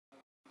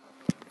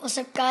What's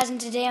up guys,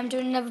 and today I'm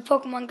doing another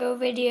Pokemon Go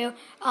video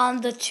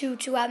on the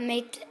Tutuapp.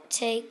 May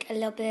take a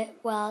little bit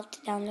while to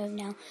download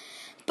now.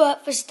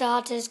 But for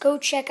starters, go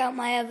check out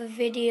my other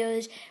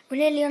videos. We're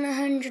nearly on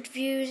 100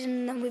 views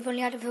and we've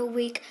only had it for a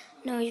week.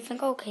 No, you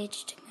think, okay,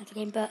 just take another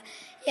game. But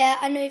yeah,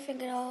 I know you're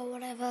thinking, oh,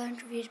 whatever,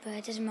 100 views, but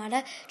it doesn't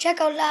matter.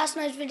 Check out last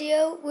night's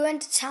video. We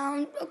went to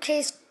town. Okay,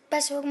 it's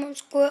best Pokemon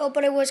Squirtle,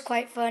 but it was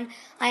quite fun,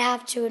 I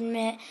have to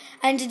admit.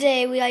 And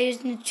today we are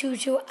using the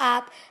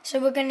Tutuapp, so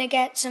we're going to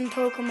get some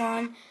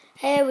Pokemon.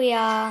 Here we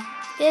are.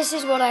 This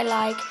is what I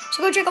like.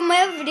 So go check out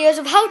my other videos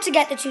of how to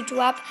get the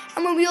Tutuapp,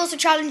 and when we also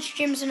challenge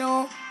gyms and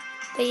all.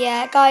 But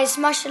yeah, guys,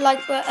 smash the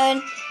like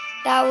button.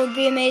 That would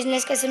be amazing.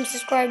 Let's get some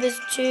subscribers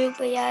too.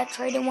 But yeah,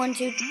 trading 1,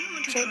 2.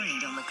 Trade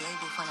on the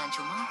global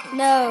financial market.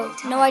 No,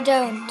 I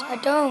don't. I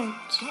don't.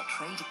 Get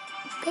trading.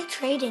 Get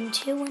trading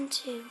 2, 1,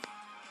 2.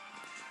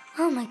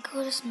 Oh my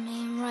god, that's a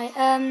name, right?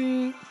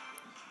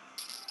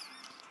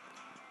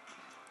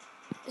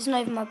 It's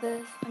not even my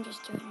birth. I'm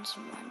just doing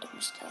some random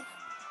stuff.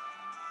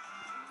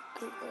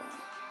 Google.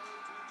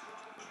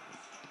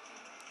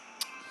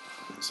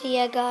 So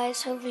yeah,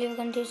 guys, hopefully we're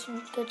gonna do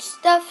some good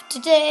stuff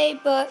today.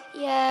 But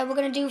yeah, we're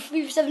gonna do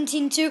FIFA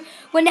 17 too.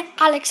 When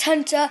Alex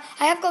Hunter,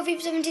 I have got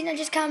FIFA 17. I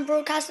just can't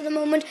broadcast at the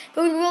moment,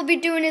 but we will be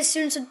doing it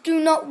soon. So do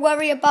not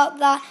worry about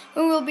that.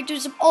 We will be doing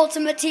some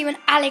Ultimate Team and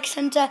Alex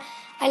Hunter.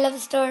 I love the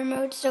story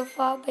mode so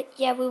far, but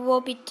yeah, we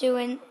will be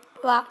doing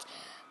that.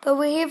 But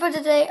we're here for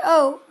today.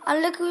 Oh, and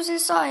look who's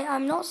inside.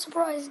 I'm not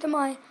surprised, am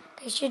I?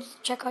 Okay, should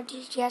check out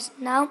DGS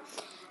now.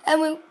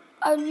 And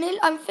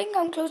I think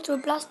I'm close to a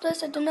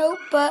Blastoise, I don't know,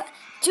 but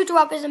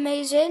Tutuapp is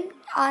amazing.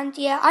 And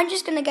yeah, I'm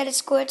just going to get a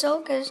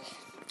Squirtle because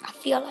I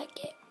feel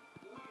like it.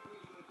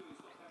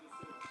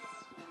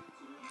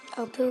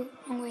 Oh, poo,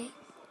 wrong way.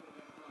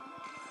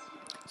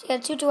 So yeah,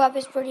 Tutuapp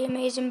is pretty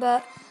amazing,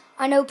 but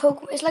I know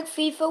it's like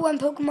FIFA when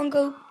Pokemon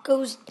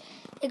goes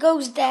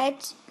dead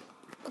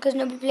because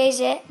nobody plays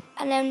it,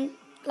 and then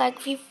like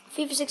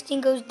FIFA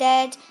 16 goes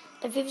dead,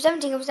 then FIFA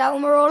 17 comes out,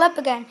 and we're all up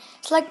again.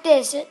 It's like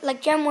this,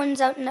 like Gen 1's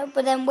out now,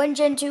 but then when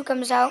Gen 2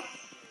 comes out,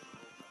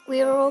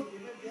 we'll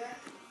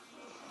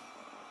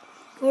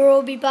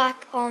all be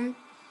back on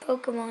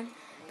Pokemon.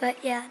 But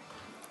yeah,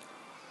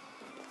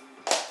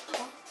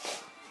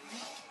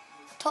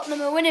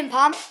 Tottenham are winning,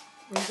 Pam.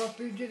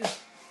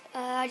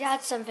 I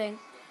had something.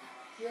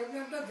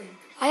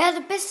 I had a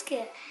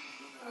biscuit.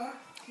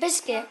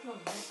 Biscuit.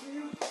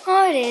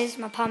 Oh, it is.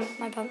 My pump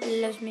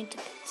loves me to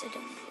bits. I don't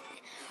believe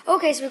it.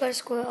 Okay, so we got a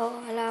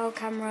Squirtle. Hello,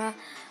 camera.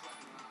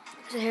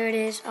 So here it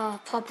is.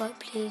 Oh, pop up,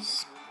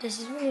 please. This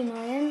is really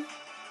annoying.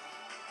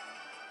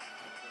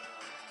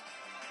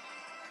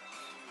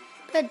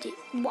 Bloody.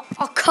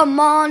 Oh,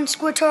 come on,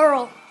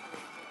 Squirtle.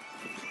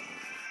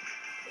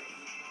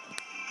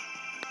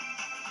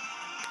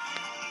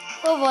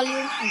 Full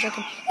volume. I'm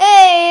joking.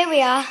 Hey, here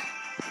we are.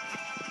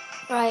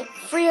 Right,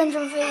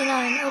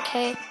 339,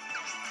 okay.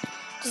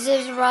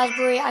 Deserves a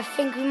raspberry. I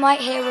think we might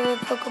hit with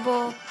a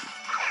Pokeball.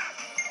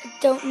 I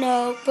don't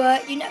know,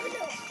 but you never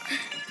know.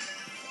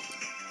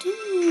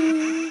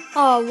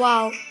 Oh,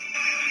 wow.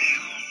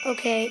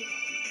 Okay,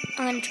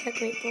 I'm going to try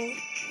Great Ball.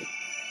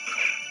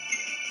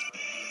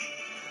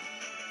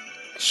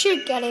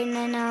 Should get in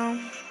there now.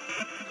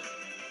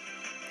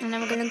 And then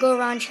we're going to go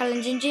around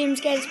challenging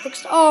gyms, get his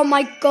books. Oh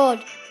my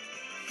god.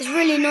 It's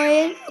really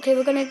annoying. Okay,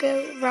 we're going to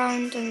go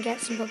around and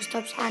get some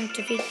Pokestops and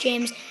defeat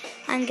gyms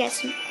and get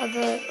some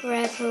other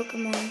rare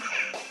Pokemon.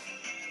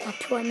 Oh,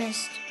 poor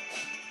missed.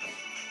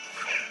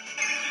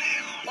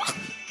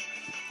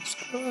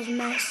 Squirrel's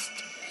missed.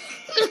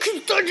 Look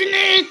who's dodging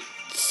it!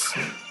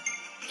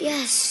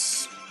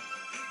 Yes.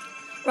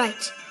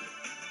 Right.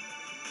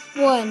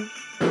 1,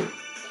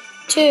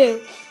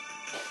 2,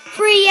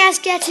 3. Yes,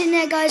 get in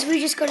there, guys. We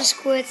just got a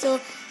Squirtle.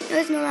 No,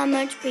 it's not that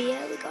much, but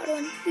yeah, we got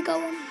one. We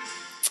got one.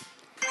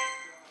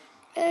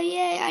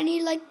 Yeah, I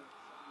need like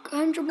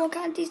 100 more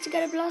candies to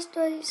get a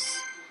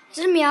Blastoise. Is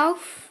it a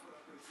Meowth?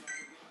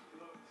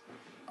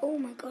 Oh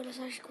my god, that's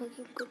actually quite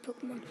a good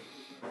Pokemon.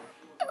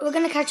 We're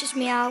gonna catch this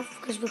Meowth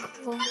because we're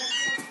cool.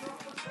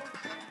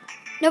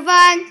 No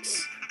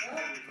thanks.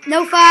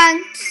 No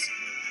thanks.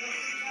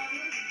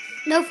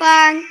 No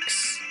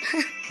thanks.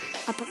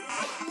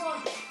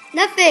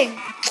 Nothing.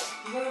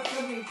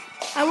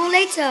 I will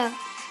later.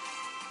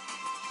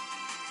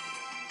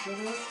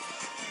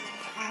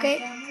 Okay.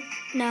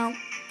 No.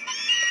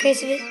 Okay,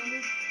 so this...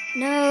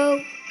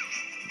 No.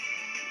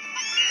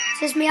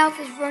 This Meowth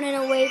is running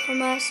away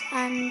from us,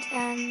 and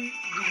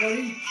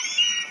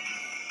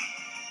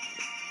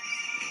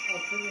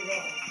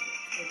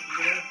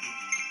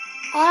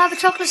I'll have a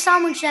chocolate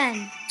sandwich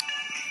then.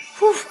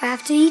 Whew, I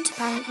have to eat.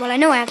 Well, I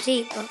know I have to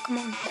eat, but come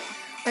on.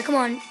 Right, come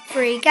on,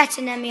 3, get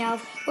in there,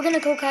 Meowth. We're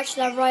gonna go catch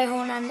that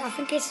Rhyhorn, and I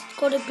think it's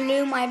called a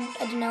Gloom. I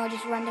don't know, I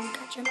just random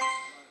catch him.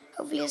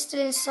 Hopefully it's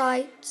still in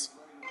sight.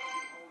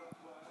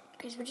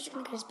 Okay, so we're just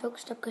going to get his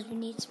Pokestop because we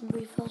need some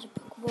refills of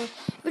Pokeballs.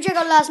 If we check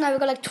out last night, we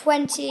got like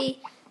 20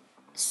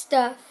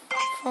 stuff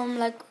from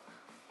like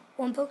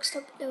one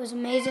Pokestop. It was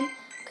amazing.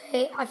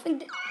 Okay, I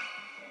think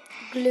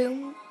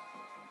Gloom.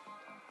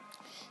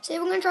 So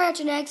we're gonna try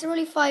hatching eggs. They're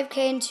only 5k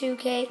and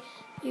 2k.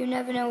 You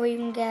never know what you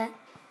can get.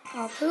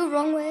 Oh, poo,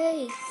 wrong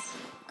way.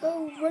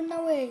 Go, run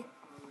that way.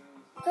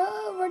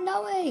 Go, run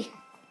that way.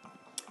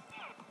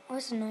 Oh,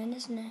 it's annoying,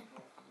 isn't it?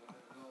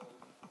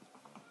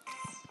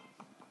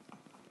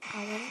 Oh,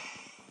 well.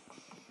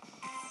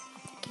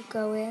 Keep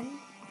going.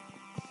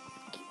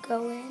 Keep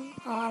going.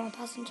 Oh, I'm a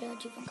passenger.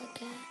 Do you think I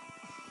care?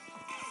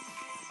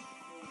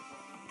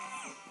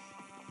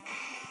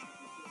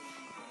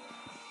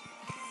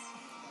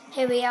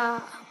 Here we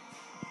are.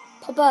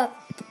 Pop up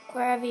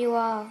wherever you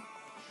are.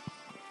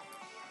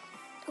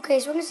 Okay,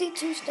 so we're going to see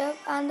 2 stuff,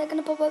 and they're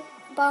going to pop up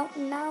about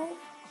now.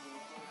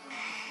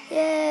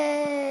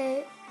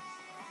 Yay!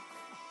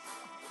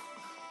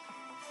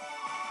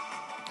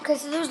 Okay,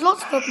 so there's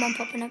lots of Pokemon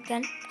popping up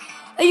then.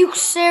 Are you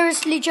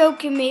seriously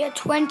joking me? A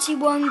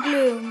 21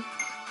 Gloom.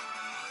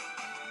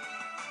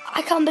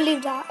 I can't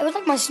believe that. It was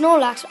like my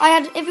Snorlax.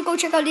 If you go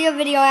check out the other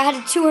video, I had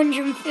a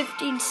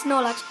 215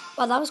 Snorlax.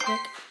 Wow, that was quick.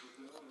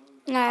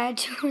 I had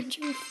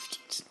 215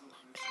 Snorlax.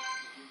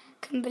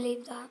 Couldn't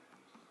believe that.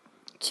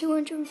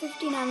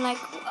 215 and like,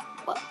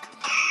 what?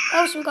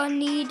 Also, we got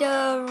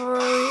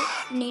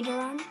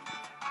Nidoran.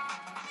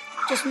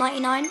 Just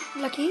 99.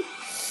 Lucky.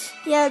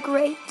 Yeah,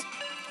 great.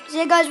 So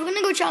yeah, guys, we're going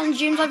to go challenge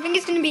gyms. I think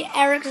it's going to be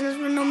Ericsson, as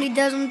what it normally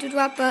does on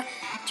Tutuapp, but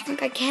do you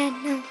think I can?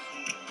 No.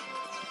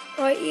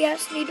 Right,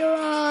 yes,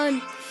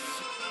 Nidoran.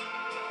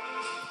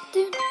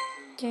 Dun,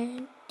 dun,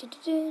 dun,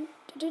 dun,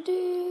 dun,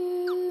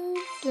 dun,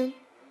 dun.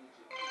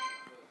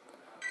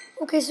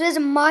 Okay, so there's a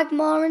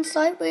Magmar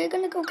inside. We're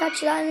going to go catch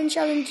that and then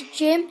challenge the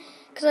gym.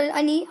 Because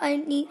I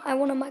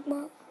want a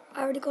Magmar.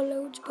 I already got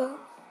loads, but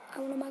I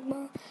want a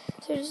Magmar.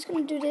 So we're just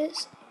going to do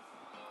this.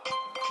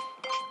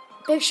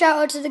 Big shout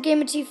out to the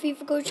Gamer TV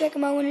for go check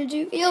him out when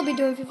he'll be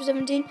doing FIFA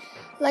 17.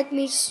 Like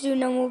me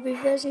soon and we'll be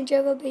versing each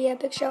other. But yeah,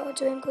 big shout out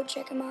to him, go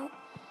check him out.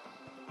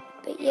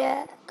 But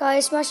yeah,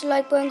 guys, smash the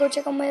like button, go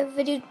check out my other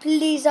videos.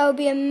 Please, that would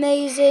be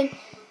amazing.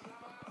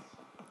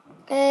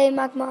 Hey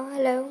Magmar,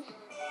 hello.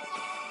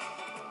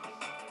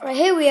 Right,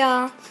 here we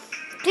are.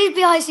 Please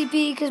be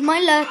ICP because my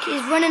luck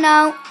is running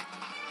out.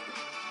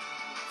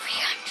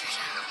 300.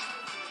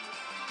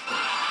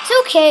 It's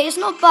okay, it's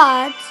not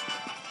bad.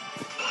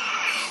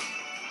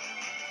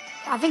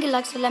 I think it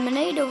likes the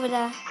lemonade over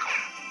there.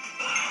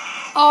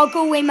 Oh,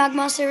 go away,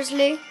 Magmar,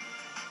 seriously.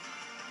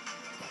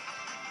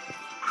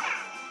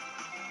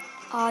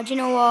 Oh, do you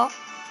know what?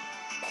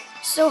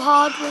 So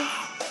hard with...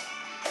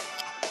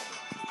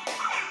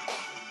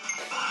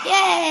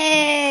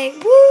 Yay!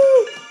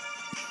 Woo!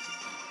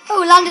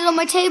 Oh, it landed on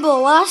my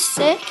table. Well, that's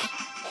sick.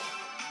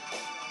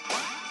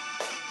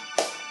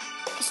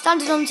 It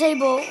landed on the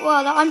table.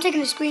 Wow, I'm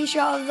taking a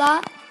screenshot of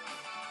that.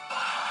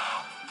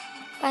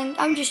 And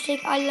I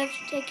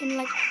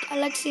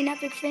like seeing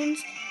epic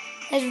things.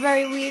 There's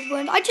very weird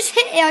ones. I just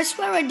hit it, I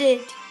swear I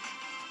did.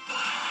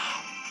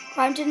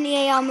 Right, I'm turning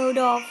the AR mode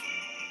off.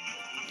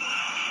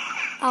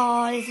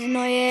 Oh, this is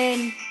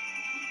annoying.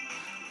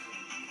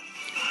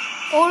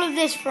 All of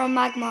this from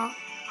Magmar.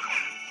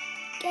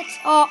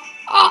 What?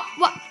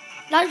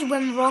 That just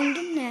went wrong,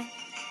 didn't it?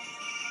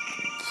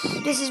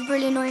 This is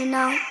really annoying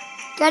now.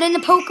 Get in the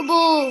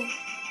Pokeball.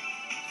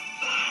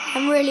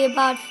 I'm really a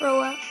bad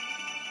thrower.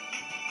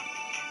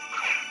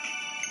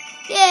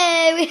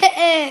 Yay, we hit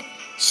it.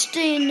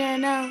 Staying there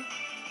now.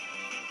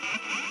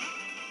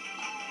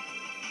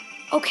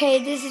 Okay,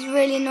 this is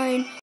really annoying.